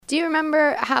Do you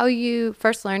remember how you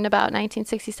first learned about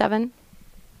 1967?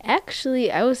 Actually,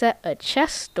 I was at a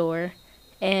chess store,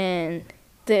 and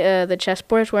the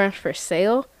chessboards weren't for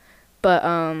sale, but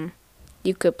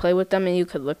you could play with them and you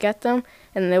could look at them,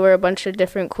 and there were a bunch of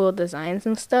different cool designs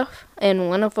and stuff. And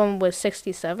one of them was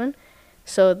 67,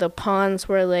 so the pawns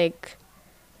were like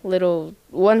little.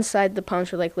 One side the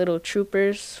pawns were like little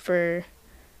troopers for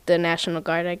the National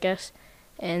Guard, I guess,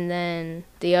 and then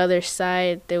the other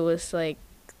side there was like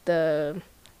the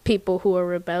people who were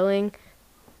rebelling.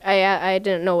 I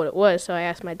didn't know what it was, so I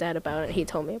asked my dad about it. He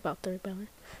told me about the rebellion.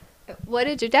 What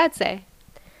did your dad say?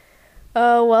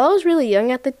 Well, I was really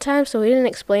young at the time, so he didn't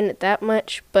explain it that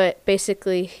much, but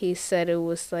basically he said it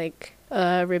was like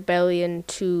a rebellion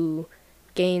to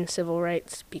gain civil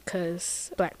rights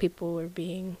because black people were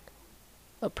being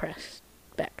oppressed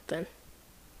back then.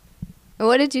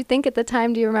 What did you think at the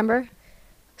time? Do you remember?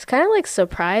 I was kind of like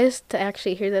surprised to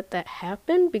actually hear that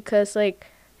happened because like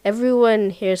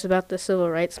everyone hears about the civil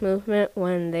rights movement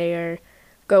when they are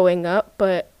growing up,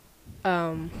 but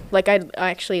like I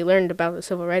actually learned about the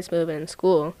civil rights movement in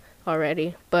school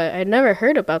already, but I'd never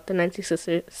heard about the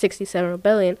 1967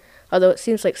 rebellion, although it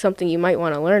seems like something you might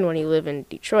want to learn when you live in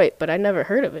Detroit, but I never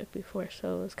heard of it before,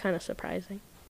 so it was kind of surprising.